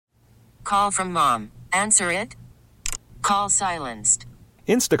call from mom. Answer it. Call silenced.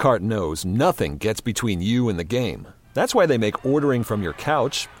 Instacart knows nothing gets between you and the game. That's why they make ordering from your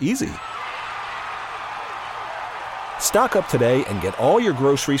couch easy. Stock up today and get all your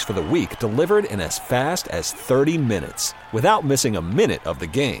groceries for the week delivered in as fast as 30 minutes without missing a minute of the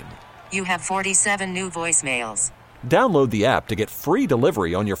game. You have 47 new voicemails. Download the app to get free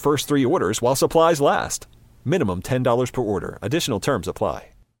delivery on your first 3 orders while supplies last. Minimum $10 per order. Additional terms apply.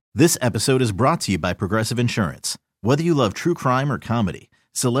 This episode is brought to you by Progressive Insurance. Whether you love true crime or comedy,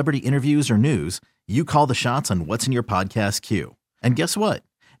 celebrity interviews or news, you call the shots on what's in your podcast queue. And guess what?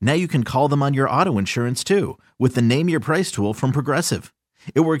 Now you can call them on your auto insurance too with the Name Your Price tool from Progressive.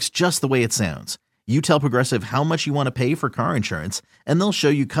 It works just the way it sounds. You tell Progressive how much you want to pay for car insurance, and they'll show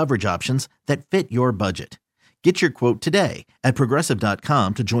you coverage options that fit your budget. Get your quote today at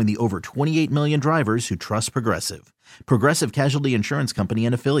Progressive.com to join the over 28 million drivers who trust Progressive. Progressive Casualty Insurance Company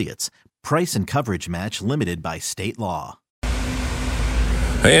and Affiliates. Price and coverage match limited by state law.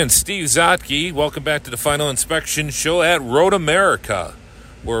 And Steve Zotke, welcome back to the Final Inspection Show at Road America,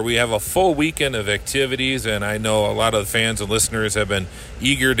 where we have a full weekend of activities, and I know a lot of the fans and listeners have been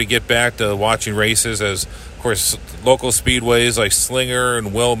eager to get back to watching races as, of course, local speedways like Slinger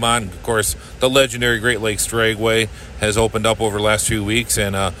and Wilmot, and of course, the legendary Great Lakes Dragway has opened up over the last few weeks,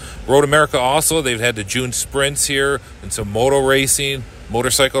 and Road America also, they've had the June sprints here and some moto racing.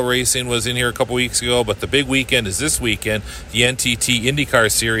 Motorcycle racing was in here a couple weeks ago, but the big weekend is this weekend. The NTT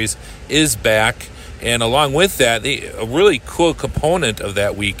IndyCar Series is back. And along with that, a really cool component of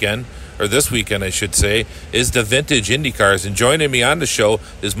that weekend, or this weekend, I should say, is the Vintage IndyCars. And joining me on the show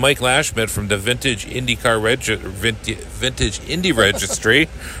is Mike Lashmet from the Vintage IndyCar Vintage Indy Registry.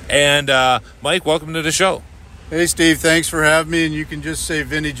 And Mike, welcome to the show. Hey, Steve, thanks for having me. And you can just say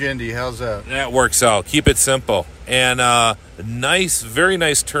Vintage Indy. How's that? That works out. Keep it simple. And very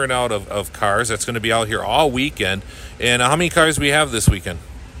nice turnout of cars. That's going to be out here all weekend. And how many cars do we have this weekend?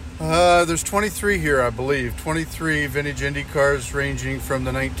 There's 23 here, I believe. 23 vintage Indy cars ranging from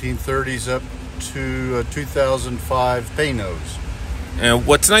the 1930s up to 2005 Paynos. And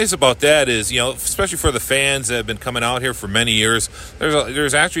what's nice about that is, especially for the fans that have been coming out here for many years,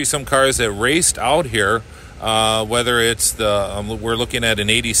 there's actually some cars that raced out here. Whether it's we're looking at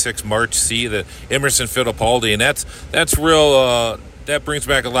an '86 March C, the Emerson Fittipaldi, and that's real. That brings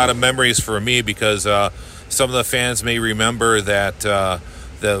back a lot of memories for me because some of the fans may remember that.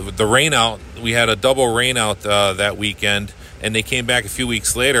 The rain out, we had a double rain out that weekend, and they came back a few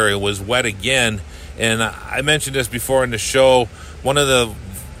weeks later. It was wet again, and I mentioned this before in the show. One of the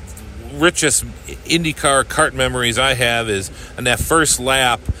richest IndyCar kart memories I have is on that first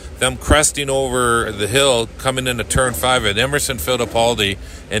lap, them cresting over the hill, coming into turn 5 at Emerson Fittipaldi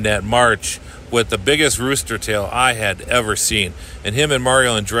in that March with the biggest rooster tail I had ever seen. And him and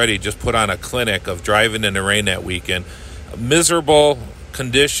Mario Andretti just put on a clinic of driving in the rain that weekend. Miserable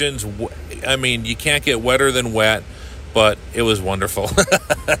conditions. I mean, you can't get wetter than wet, but it was wonderful.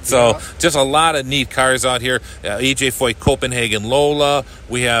 So just a lot of neat cars out here. AJ Foyt Copenhagen Lola.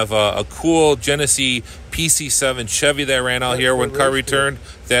 We have a cool Genesee PC7 Chevy that ran out here when car returned.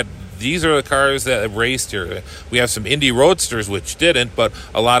 These are the cars that raced here. We have some Indy Roadsters, which didn't, but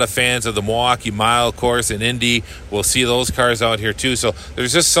a lot of fans of the Milwaukee Mile course in Indy will see those cars out here too. So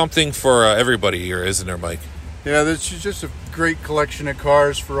there's just something for everybody here, isn't there, Mike? Yeah, this is just a great collection of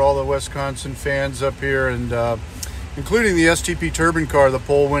cars for all the Wisconsin fans up here, and including the STP Turbine car, the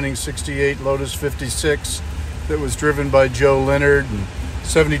pole-winning 68 Lotus 56 that was driven by Joe Leonard, and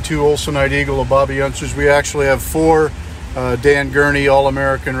 72 Olsenite Eagle of Bobby Unser's. We actually have 4 Dan Gurney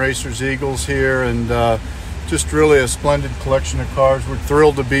All-American Racers Eagles here, and just really a splendid collection of cars. We're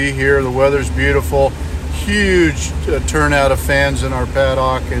thrilled to be here. The weather's beautiful. Huge turnout of fans in our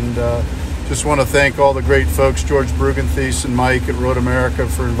paddock, and just want to thank all the great folks, George Brugenthies and Mike at Road America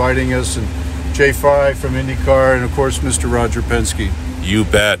for inviting us, and Jay Fry from IndyCar, and of course Mr. Roger Penske. You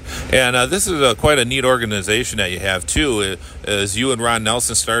bet. And this is quite a neat organization that you have too, as you and Ron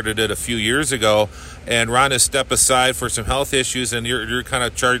Nelson started it a few years ago, and Ron has stepped aside for some health issues, and you're kind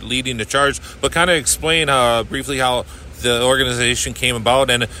of leading the charge. But kind of explain briefly how the organization came about,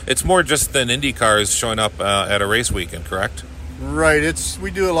 and it's more just than Indy cars showing up at a race weekend, correct? Right. We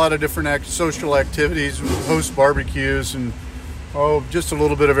do a lot of different social activities, host barbecues, and just a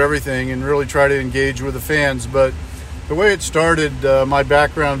little bit of everything, and really try to engage with the fans. But the way it started, my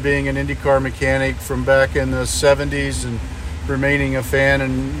background being an IndyCar mechanic from back in the 70s, and remaining a fan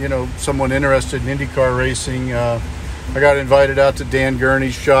and someone interested in IndyCar racing, I got invited out to Dan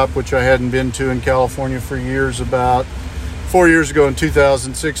Gurney's shop, which I hadn't been to in California for years, about 4 years ago in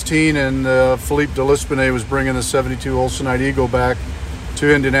 2016, and Philippe de Lispinay was bringing the 72 Olsenite Eagle back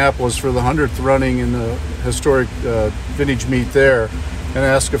to Indianapolis for the 100th running in the historic vintage meet there, and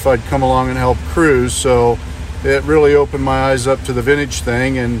asked if I'd come along and help cruise. So it really opened my eyes up to the vintage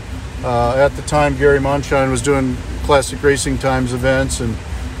thing. And at the time, Gary Monshine was doing Classic Racing Times events, and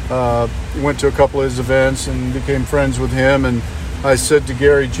went to a couple of his events and became friends with him. And I said to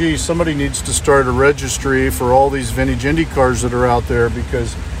Gary, gee, somebody needs to start a registry for all these vintage Indy cars that are out there,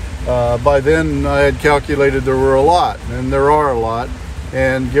 because by then I had calculated there were a lot, and there are a lot.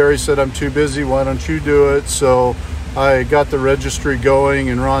 And Gary said, I'm too busy, why don't you do it? So I got the registry going,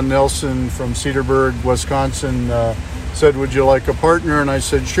 and Ron Nelson from Cedarburg, Wisconsin, said, would you like a partner? And I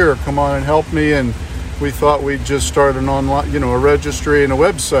said, sure, come on and help me. And we thought we'd just start an online, a registry and a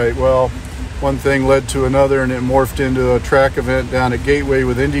website. Well, one thing led to another, and it morphed into a track event down at Gateway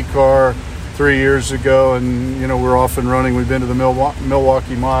with IndyCar 3 years ago. And, we're off and running. We've been to the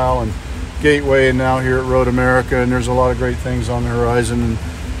Milwaukee Mile and Gateway, and now here at Road America, and there's a lot of great things on the horizon. And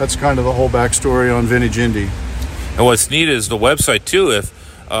that's kind of the whole backstory on Vintage Indy. And what's neat is the website, too,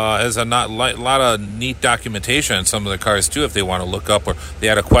 has a lot of neat documentation on some of the cars, too, if they want to look up or they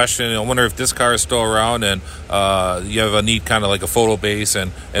had a question. I wonder if this car is still around, and you have a neat kind of like a photo base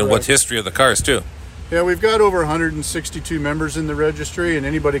and what's history of the cars, too. Yeah, we've got over 162 members in the registry, and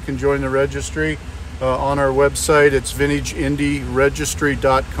anybody can join the registry on our website. It's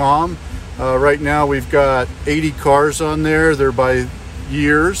vintageindyregistry.com. Right now we've got 80 cars on there. They're by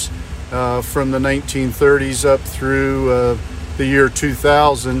years, from the 1930s up through the year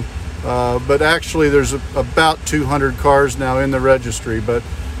 2000. But actually there's about 200 cars now in the registry. But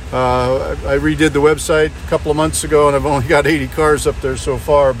I redid the website a couple of months ago, and I've only got 80 cars up there so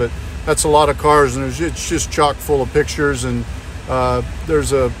far. But that's a lot of cars, and it's just chock full of pictures. And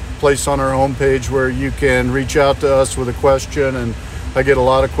there's a place on our homepage where you can reach out to us with a question, and I get a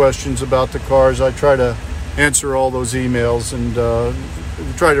lot of questions about the cars. I try to answer all those emails, and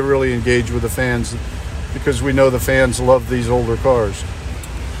try to really engage with the fans, because we know the fans love these older cars.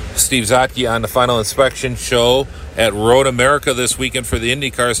 Steve Zotke on the Final Inspection Show at Road America this weekend for the Indy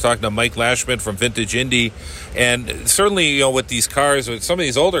cars, talking to Mike Lashman from Vintage Indy. And certainly, with these cars, with some of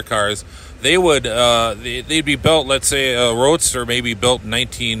these older cars, they would they'd be built, let's say a Roadster maybe built in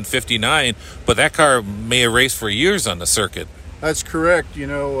 1959, but that car may have raced for years on the circuit. That's correct.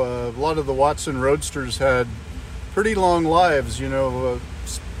 A lot of the Watson Roadsters had pretty long lives,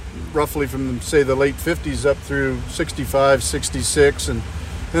 roughly from, say, the late 50s up through 65, 66, and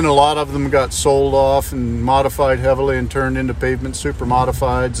then a lot of them got sold off and modified heavily and turned into pavement super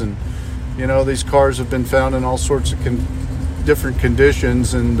modifieds. And, these cars have been found in all sorts of different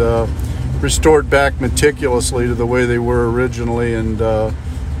conditions, and restored back meticulously to the way they were originally. And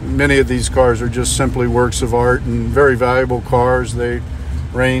many of these cars are just simply works of art and very valuable cars. They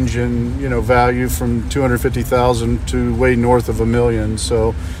range in value from $250,000 to way north of $1 million.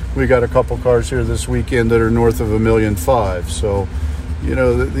 So we got a couple cars here this weekend that are north of $1.5 million. So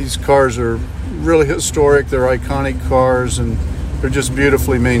these cars are really historic. They're iconic cars, and they're just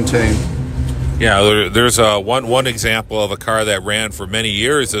beautifully maintained. Yeah, there's one example of a car that ran for many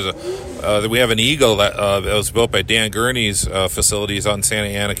years. We have an Eagle that was built by Dan Gurney's facilities on Santa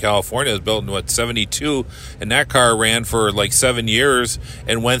Ana, California. It was built in 72, and that car ran for like 7 years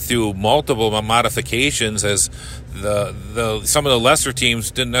and went through multiple modifications, as some of the lesser teams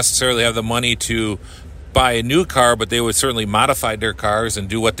didn't necessarily have the money to buy a new car, but they would certainly modify their cars and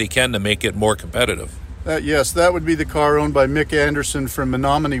do what they can to make it more competitive. Yes, that would be the car owned by Mick Anderson from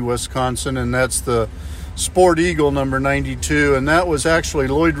Menominee, Wisconsin, and that's the Sport Eagle number 92, and that was actually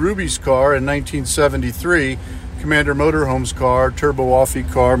Lloyd Ruby's car in 1973, Commander Motorhome's car, Turbo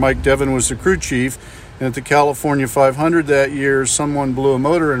Offie car. Mike Devin was the crew chief, and at the California 500 that year, someone blew a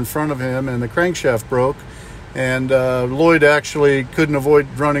motor in front of him, and the crankshaft broke, and Lloyd actually couldn't avoid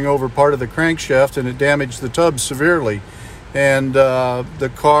running over part of the crankshaft, and it damaged the tub severely. And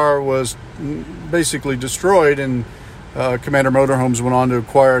the car was basically destroyed, and Commander Motorhomes went on to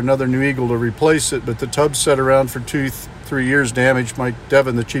acquire another new Eagle to replace it, but the tub sat around for 2-3 years damaged. Mike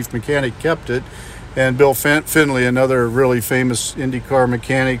Devin, the chief mechanic, kept it, and Bill Finley, another really famous IndyCar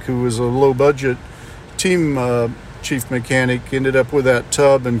mechanic who was a low-budget team chief mechanic, ended up with that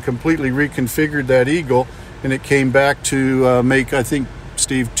tub and completely reconfigured that Eagle, and it came back to make, I think,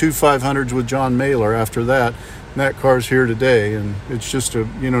 Steve, 2 500s with John Mailer after that. And that car's here today, and it's just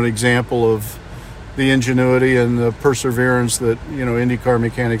an example of the ingenuity and the perseverance that IndyCar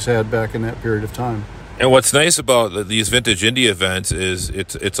mechanics had back in that period of time. And what's nice about these Vintage Indy events is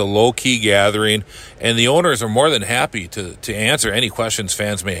it's a low-key gathering, and the owners are more than happy to answer any questions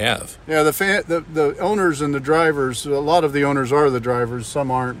fans may have. Yeah, the owners and the drivers, a lot of the owners are the drivers,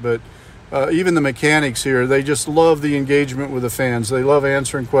 some aren't, but even the mechanics here, they just love the engagement with the fans. They love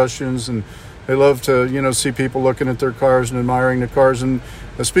answering questions, and they love to, see people looking at their cars and admiring the cars. And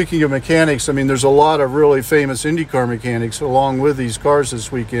speaking of mechanics, I mean, there's a lot of really famous IndyCar mechanics along with these cars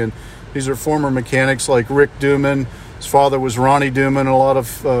this weekend. These are former mechanics like Rick Duman. His father was Ronnie Duman. A lot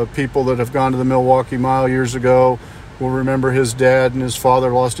of people that have gone to the Milwaukee Mile years ago will remember his dad, and his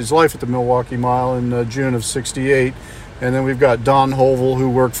father lost his life at the Milwaukee Mile in June of '68. And then we've got Don Hovel, who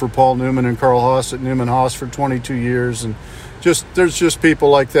worked for Paul Newman and Carl Haas at Newman Haas for 22 years. And there's just people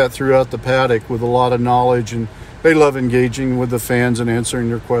like that throughout the paddock with a lot of knowledge, and they love engaging with the fans and answering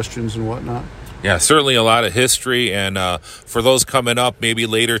their questions and whatnot. Yeah, certainly a lot of history, and for those coming up maybe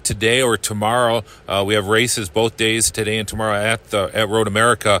later today or tomorrow, we have races both days, today and tomorrow at Road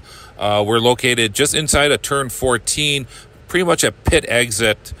America. We're located just inside of turn 14, pretty much at pit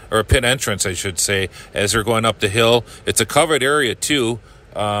exit, or pit entrance, I should say, as they're going up the hill. It's a covered area too,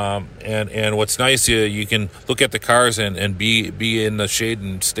 and what's nice, you can look at the cars and be in the shade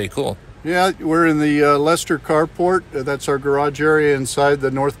and stay cool. Yeah, we're in the Lester Carport. That's our garage area inside the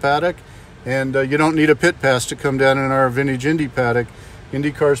North Paddock. And you don't need a pit pass to come down in our Vintage Indy paddock.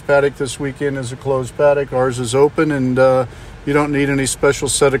 IndyCar's paddock this weekend is a closed paddock. Ours is open, and you don't need any special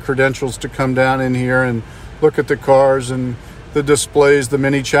set of credentials to come down in here and look at the cars and the displays. The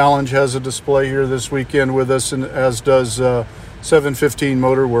Mini Challenge has a display here this weekend with us, and as does 715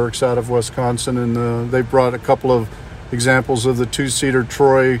 Motorworks out of Wisconsin. And they brought a couple of examples of the two-seater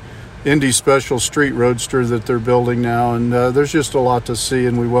Troy Indy Special Street Roadster that they're building now, and there's just a lot to see,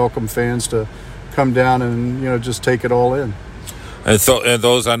 and we welcome fans to come down and just take it all in. And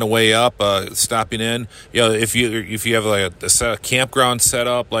those on the way up, stopping in, if you have like a campground set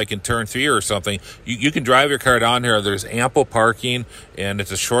up like in turn 3 or something, you can drive your car down here. There's ample parking, and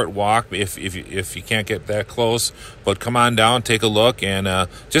it's a short walk if you can't get that close. But come on down, take a look, and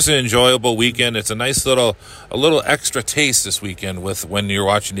just an enjoyable weekend. It's a nice little extra taste this weekend when you're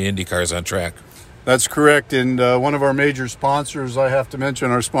watching the Indy cars on track. That's correct, and one of our major sponsors, I have to mention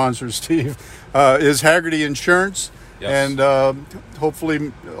our sponsor, Steve, is Hagerty Insurance. Yes. And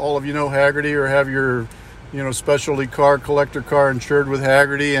hopefully all of you know Hagerty or have your specialty car, collector car insured with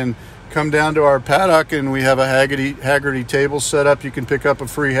Hagerty, and come down to our paddock, and we have a Hagerty table set up. You can pick up a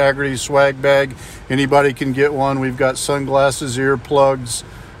free Hagerty swag bag. Anybody can get one. We've got sunglasses, earplugs,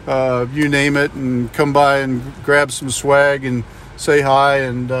 you name it, and come by and grab some swag and say hi.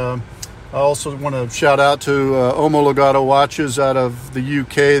 And I also want to shout out to Omologato Watches out of the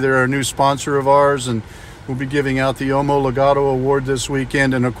UK. They're our new sponsor of ours, and we'll be giving out the Omologato Award this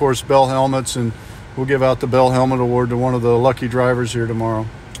weekend, and of course Bell Helmets, and we'll give out the Bell Helmet Award to one of the lucky drivers here tomorrow.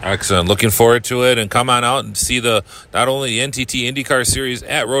 Excellent. Looking forward to it, and come on out and see not only the NTT IndyCar Series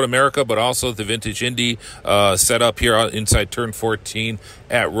at Road America, but also the Vintage Indy set up here inside Turn 14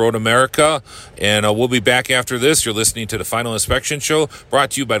 at Road America. And we'll be back after this. You're listening to the Final Inspection Show,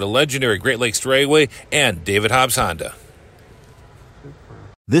 brought to you by the legendary Great Lakes Dragway and David Hobbs Honda.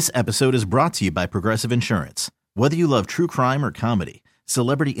 This episode is brought to you by Progressive Insurance. Whether you love true crime or comedy,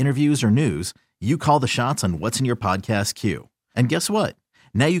 celebrity interviews or news, you call the shots on what's in your podcast queue. And guess what?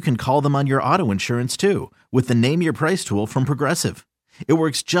 Now you can call them on your auto insurance too with the Name Your Price tool from Progressive. It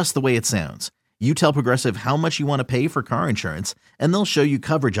works just the way it sounds. You tell Progressive how much you want to pay for car insurance, and they'll show you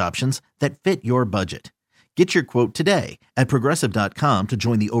coverage options that fit your budget. Get your quote today at Progressive.com to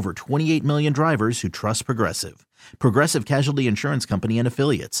join the over 28 million drivers who trust Progressive. Progressive Casualty Insurance Company and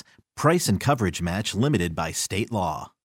Affiliates. Price and coverage match limited by state law.